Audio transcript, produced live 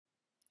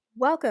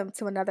Welcome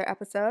to another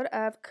episode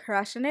of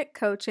Crushing It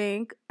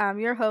Coaching. I'm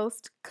your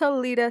host,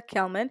 Kalita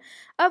Kelman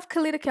of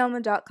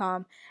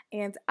KalitaKelman.com,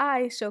 and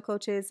I show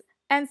coaches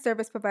and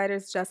service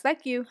providers just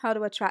like you how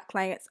to attract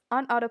clients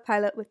on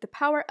autopilot with the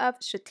power of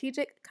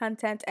strategic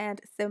content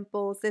and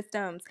simple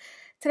systems.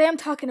 Today, I'm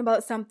talking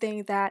about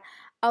something that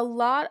a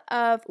lot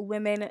of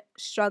women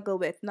struggle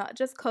with, not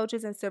just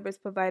coaches and service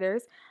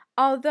providers.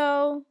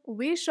 Although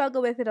we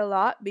struggle with it a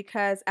lot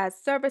because, as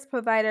service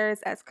providers,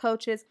 as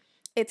coaches,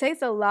 it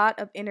takes a lot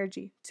of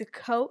energy to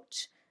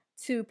coach,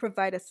 to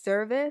provide a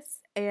service,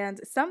 and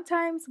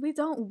sometimes we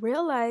don't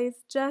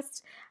realize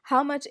just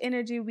how much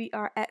energy we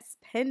are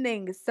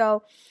expending.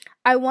 So,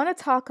 I want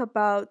to talk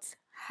about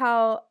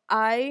how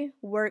I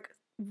work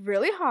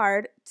really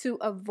hard to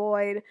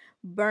avoid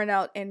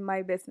burnout in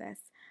my business.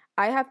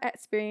 I have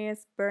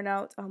experienced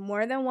burnout on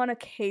more than one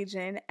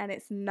occasion, and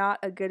it's not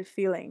a good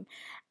feeling.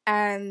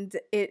 And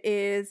it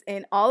is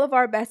in all of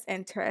our best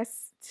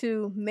interests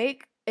to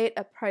make it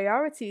a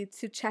priority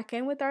to check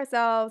in with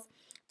ourselves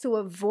to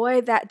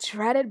avoid that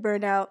dreaded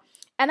burnout.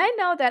 And I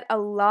know that a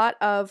lot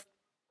of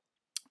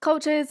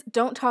coaches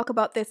don't talk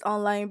about this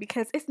online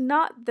because it's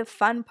not the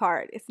fun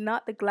part. It's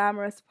not the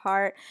glamorous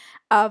part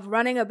of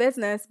running a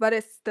business, but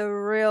it's the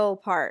real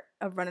part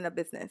of running a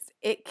business.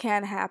 It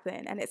can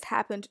happen, and it's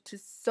happened to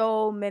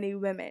so many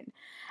women.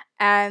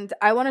 And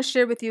I want to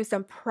share with you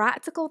some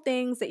practical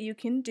things that you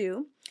can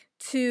do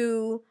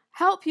to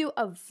help you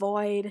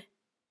avoid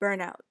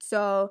burnout.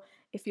 So,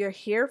 if you're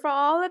here for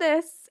all of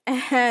this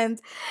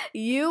and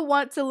you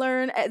want to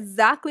learn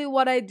exactly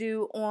what I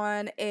do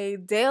on a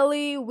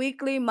daily,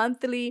 weekly,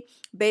 monthly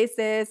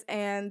basis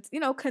and,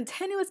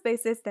 continuous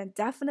basis, then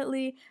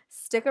definitely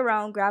stick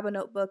around, grab a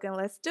notebook, and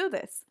let's do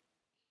this.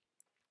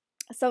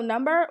 So,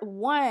 number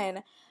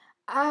one,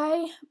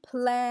 I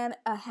plan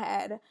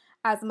ahead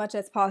as much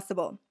as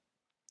possible.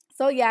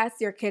 So, yes,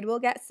 your kid will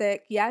get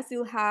sick. Yes,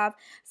 you'll have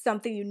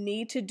something you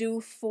need to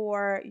do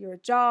for your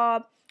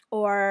job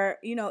or,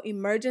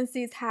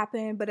 emergencies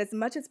happen. But as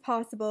much as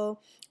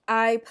possible,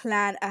 I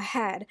plan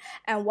ahead.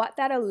 And what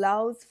that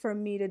allows for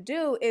me to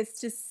do is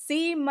to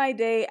see my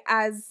day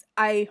as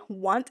I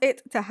want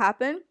it to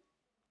happen,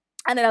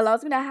 and it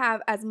allows me to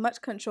have as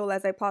much control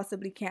as I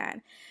possibly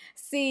can.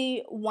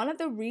 See, one of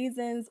the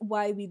reasons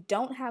why we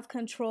don't have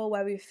control,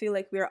 why we feel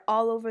like we're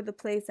all over the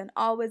place and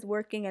always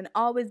working and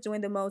always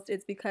doing the most,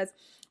 is because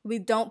we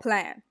don't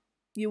plan.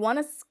 You want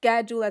to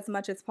schedule as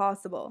much as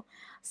possible.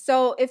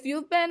 So, if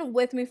you've been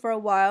with me for a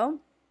while,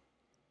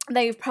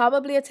 then you've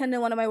probably attended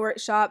one of my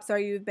workshops or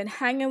you've been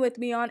hanging with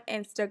me on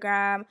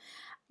Instagram.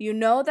 You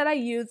know that I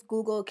use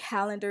Google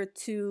Calendar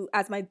to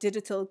as my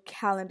digital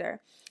calendar.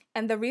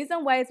 And the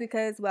reason why is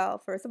because, well,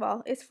 first of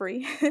all, it's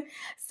free.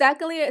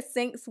 Secondly, it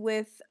syncs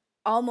with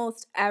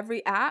almost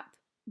every app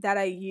that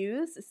I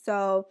use.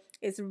 So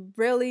it's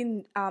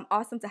really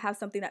awesome to have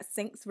something that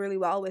syncs really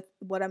well with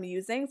what I'm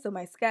using. So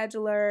my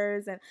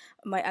schedulers and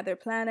my other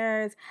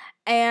planners.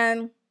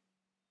 And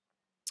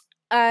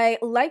I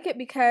like it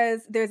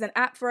because there's an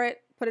app for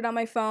it. Put it on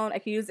my phone. I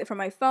can use it for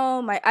my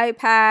phone, my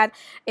iPad.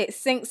 It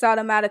syncs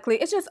automatically.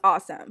 It's just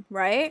awesome,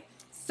 right?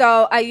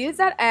 So I use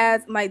that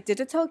as my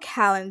digital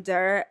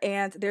calendar,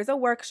 and there's a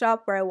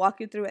workshop where I walk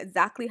you through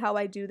exactly how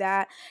I do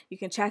that. You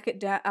can check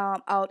it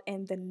out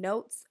in the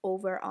notes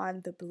over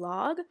on the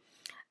blog.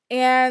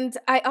 And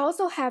I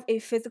also have a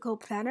physical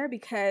planner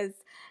because,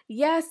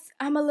 yes,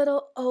 I'm a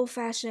little old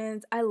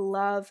fashioned. I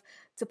love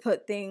to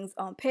put things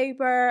on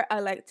paper.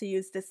 I like to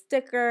use the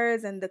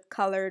stickers and the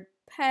colored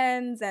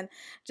pens and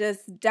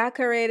just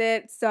decorate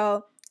it.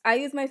 So I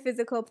use my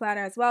physical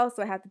planner as well.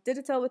 So I have the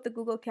digital with the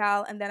Google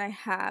Cal, and then I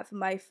have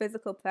my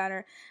physical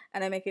planner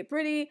and I make it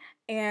pretty.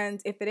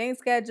 And if it ain't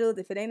scheduled,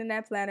 if it ain't in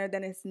that planner,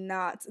 then it's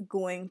not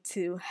going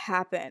to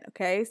happen.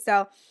 Okay.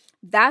 So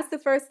that's the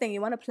first thing. You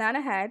want to plan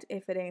ahead.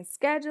 If it ain't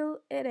scheduled,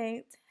 it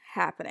ain't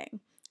happening.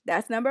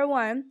 That's number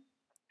one.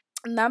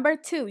 Number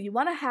two, you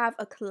want to have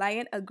a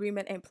client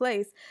agreement in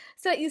place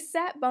so that you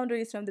set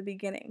boundaries from the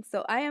beginning.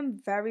 So I am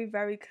very,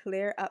 very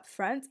clear up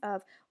front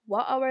of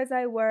what hours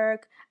I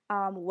work,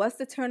 what's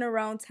the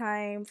turnaround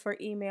time for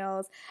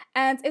emails.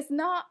 And it's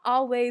not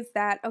always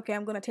that, okay,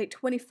 I'm going to take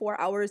 24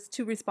 hours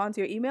to respond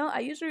to your email. I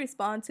usually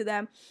respond to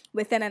them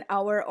within an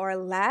hour or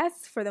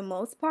less for the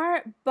most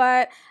part,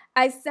 but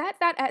I set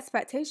that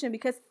expectation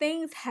because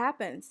things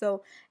happen.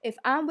 So if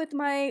I'm with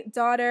my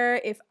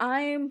daughter, if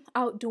I'm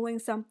out doing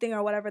something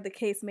or whatever the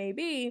case may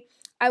be,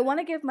 I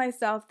want to give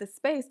myself the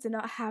space to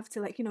not have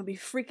to be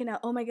freaking out.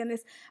 Oh my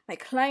goodness, my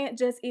client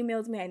just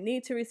emails me. I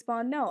need to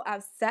respond. No,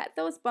 I've set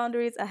those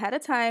boundaries ahead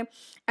of time,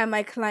 and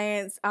my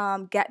clients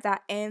get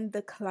that in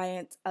the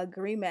client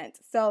agreement.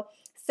 So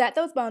set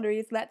those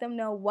boundaries. Let them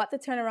know what the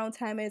turnaround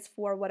time is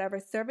for whatever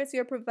service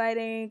you're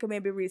providing,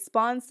 maybe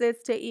responses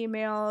to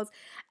emails,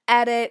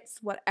 edits,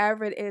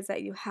 whatever it is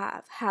that you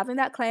have. Having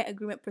that client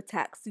agreement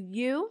protects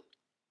you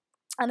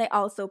and it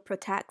also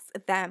protects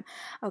them.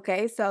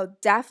 Okay, so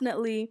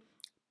definitely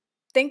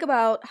think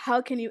about how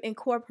can you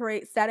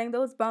incorporate setting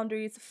those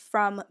boundaries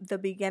from the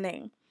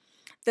beginning.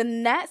 The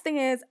next thing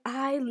is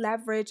I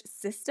leverage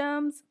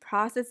systems,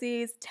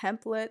 processes,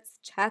 templates,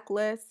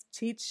 checklists,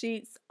 cheat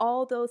sheets,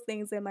 all those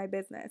things in my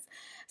business.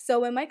 So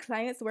when my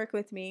clients work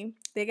with me,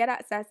 they get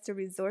access to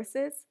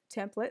resources,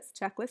 templates,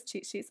 checklists,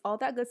 cheat sheets, all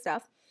that good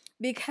stuff.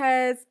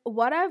 Because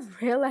what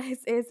I've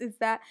realized is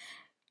that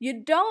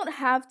you don't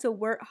have to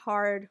work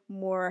hard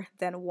more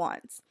than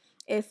once.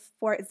 If,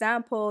 for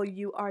example,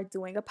 you are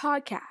doing a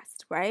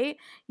podcast, right?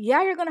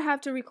 Yeah, you're going to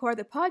have to record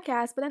the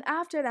podcast, but then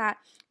after that,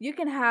 you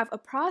can have a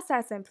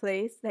process in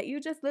place that you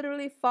just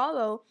literally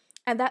follow,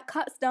 and that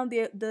cuts down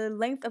the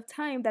length of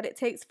time that it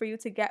takes for you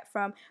to get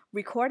from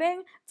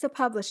recording to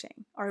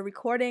publishing or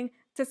recording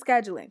to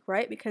scheduling,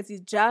 right? Because you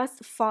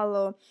just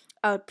follow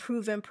a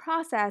proven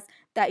process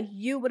that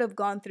you would have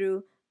gone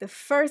through the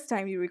first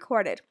time you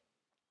recorded.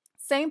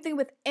 Same thing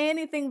with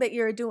anything that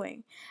you're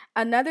doing.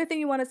 Another thing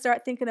you want to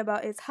start thinking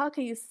about is how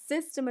can you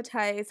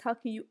systematize, how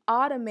can you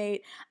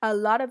automate a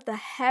lot of the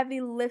heavy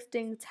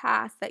lifting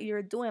tasks that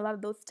you're doing, a lot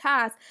of those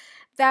tasks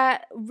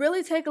that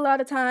really take a lot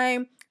of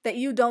time that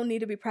you don't need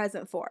to be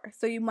present for.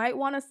 So you might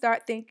want to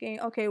start thinking,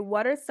 okay,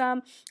 what are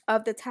some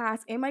of the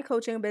tasks in my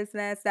coaching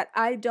business that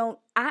I don't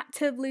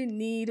actively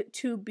need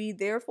to be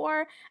there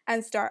for,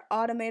 and start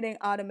automating.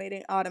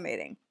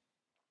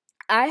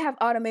 I have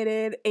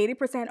automated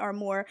 80% or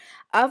more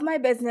of my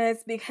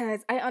business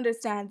because I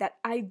understand that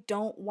I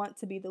don't want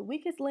to be the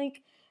weakest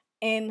link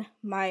in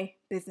my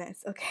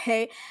business,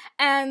 okay?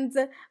 And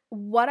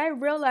what I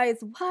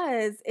realized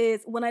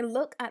is when I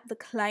look at the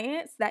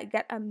clients that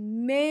get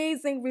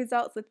amazing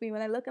results with me,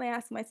 when I look and I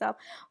ask myself,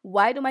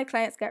 why do my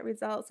clients get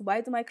results?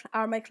 Why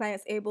are my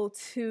clients able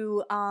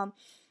to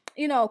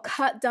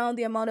cut down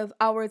the amount of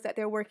hours that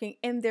they're working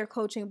in their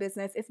coaching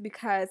business? It's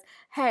because,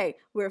 hey,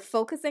 we're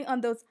focusing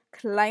on those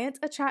client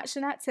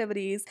attraction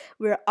activities.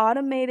 We're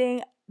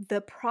automating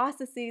the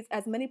processes,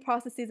 as many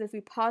processes as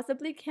we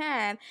possibly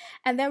can.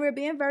 And then we're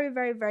being very,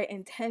 very, very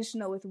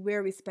intentional with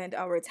where we spend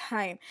our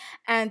time.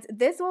 And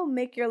this will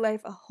make your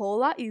life a whole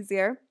lot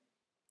easier,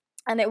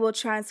 and it will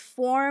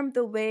transform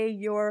the way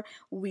your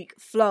week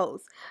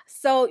flows.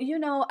 So,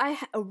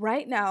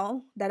 right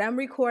now that I'm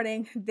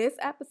recording this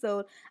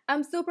episode,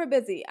 I'm super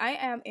busy. I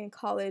am in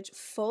college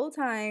full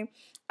time.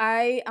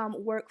 I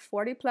work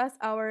 40 plus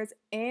hours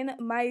in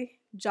my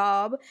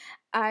job.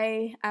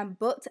 I am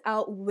booked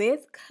out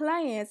with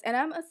clients, and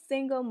I'm a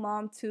single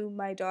mom to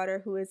my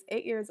daughter who is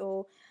 8 years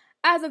old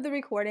as of the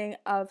recording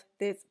of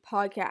this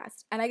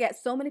podcast. And I get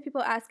so many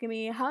people asking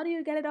me, how do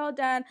you get it all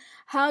done?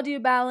 How do you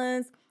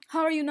balance?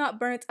 How are you not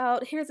burnt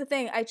out? Here's the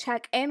thing, I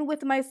check in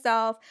with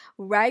myself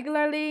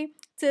regularly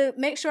to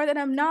make sure that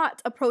I'm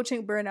not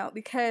approaching burnout,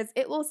 because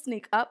it will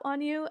sneak up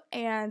on you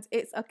and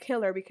it's a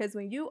killer. Because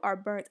when you are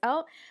burnt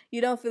out, you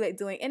don't feel like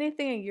doing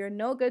anything and you're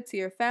no good to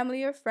your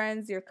family, your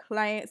friends, your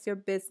clients, your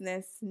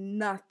business,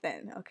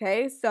 nothing.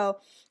 Okay, so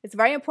it's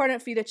very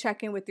important for you to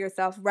check in with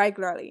yourself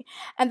regularly.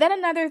 And then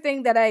another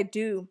thing that I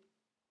do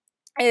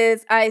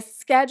is I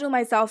schedule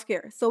my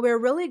self-care. So we're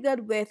really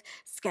good with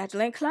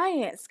scheduling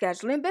clients,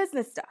 scheduling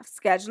business stuff,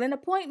 scheduling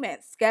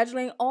appointments,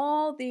 scheduling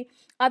all the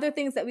other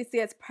things that we see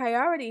as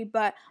priority.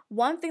 But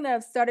one thing that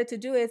I've started to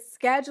do is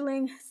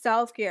scheduling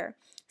self-care.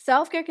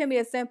 Self-care can be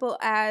as simple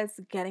as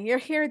getting your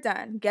hair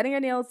done, getting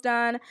your nails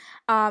done.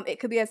 It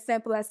could be as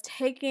simple as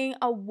taking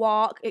a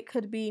walk. It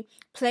could be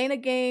playing a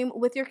game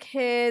with your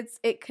kids.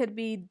 It could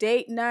be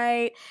date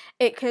night.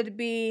 It could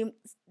be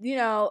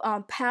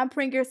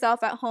pampering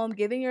yourself at home,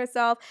 giving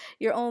yourself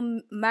your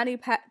own mani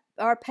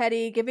or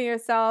pedi, giving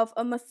yourself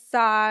a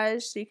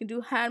massage. So you can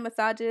do hand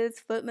massages,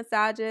 foot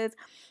massages.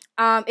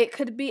 It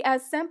could be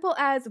as simple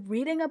as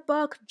reading a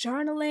book,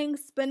 journaling,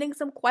 spending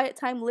some quiet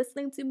time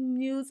listening to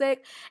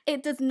music.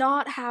 It does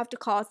not have to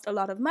cost a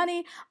lot of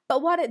money,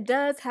 but what it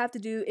does have to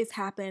do is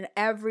happen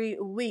every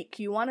week.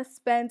 You want to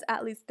spend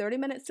at least 30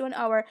 minutes to an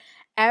hour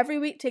every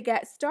week to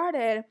get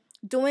started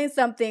doing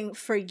something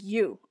for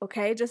you,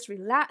 okay? Just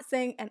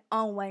relaxing and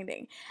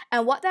unwinding.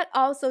 And what that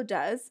also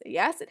does,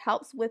 yes, it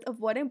helps with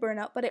avoiding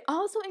burnout, but it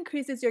also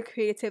increases your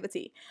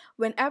creativity.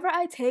 Whenever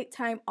I take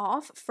time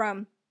off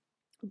from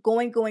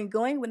going,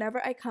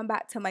 whenever I come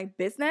back to my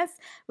business,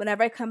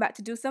 whenever I come back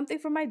to do something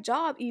for my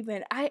job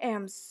even, I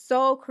am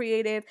so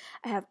creative.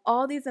 I have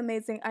all these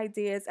amazing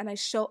ideas and I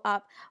show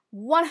up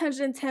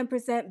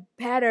 110%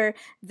 better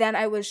than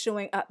I was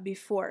showing up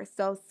before.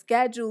 So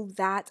schedule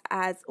that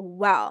as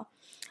well.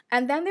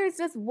 And then there's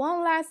just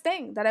one last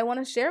thing that I want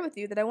to share with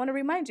you, that I want to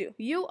remind you.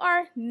 You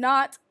are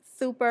not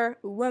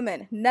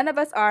superwoman. None of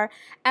us are,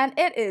 and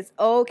it is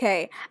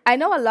okay. I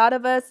know a lot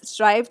of us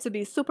strive to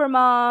be super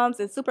moms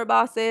and super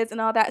bosses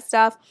and all that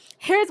stuff.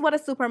 Here's what a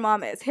super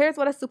mom is. Here's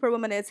what a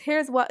superwoman is.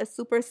 Here's what a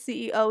super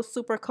CEO,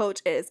 super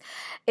coach is.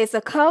 It's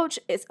a coach,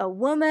 it's a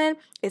woman,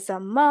 it's a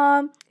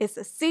mom, it's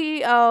a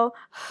CEO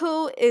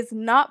who is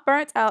not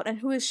burnt out and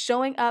who is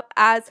showing up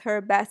as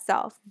her best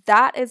self.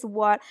 That is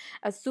what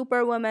a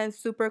superwoman,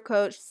 super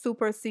coach,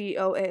 super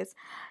CEO is.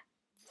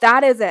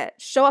 That is it.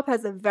 Show up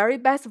as the very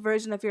best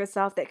version of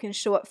yourself that can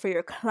show up for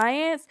your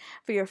clients,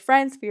 for your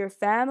friends, for your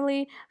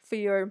family, for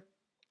your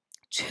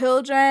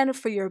children,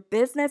 for your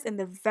business in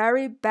the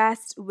very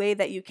best way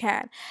that you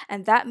can.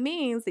 And that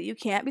means that you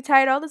can't be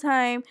tired all the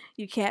time.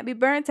 You can't be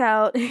burnt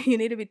out. You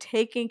need to be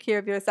taking care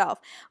of yourself.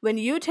 When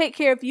you take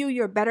care of you,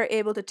 you're better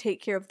able to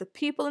take care of the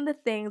people and the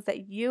things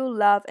that you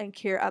love and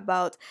care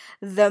about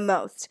the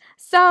most.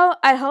 So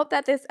I hope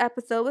that this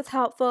episode was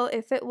helpful.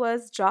 If it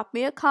was, drop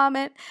me a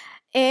comment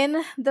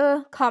in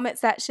the comment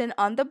section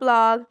on the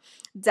blog.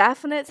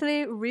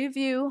 Definitely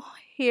review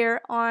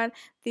here on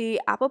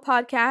the Apple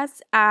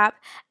Podcasts app,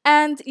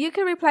 and you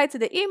can reply to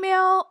the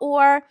email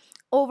or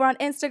over on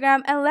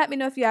Instagram and let me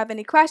know if you have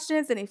any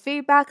questions, any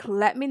feedback.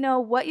 Let me know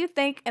what you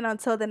think. And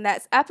until the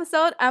next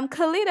episode, I'm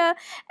Kalita,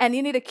 and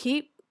you need to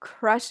keep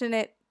crushing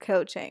it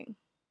coaching.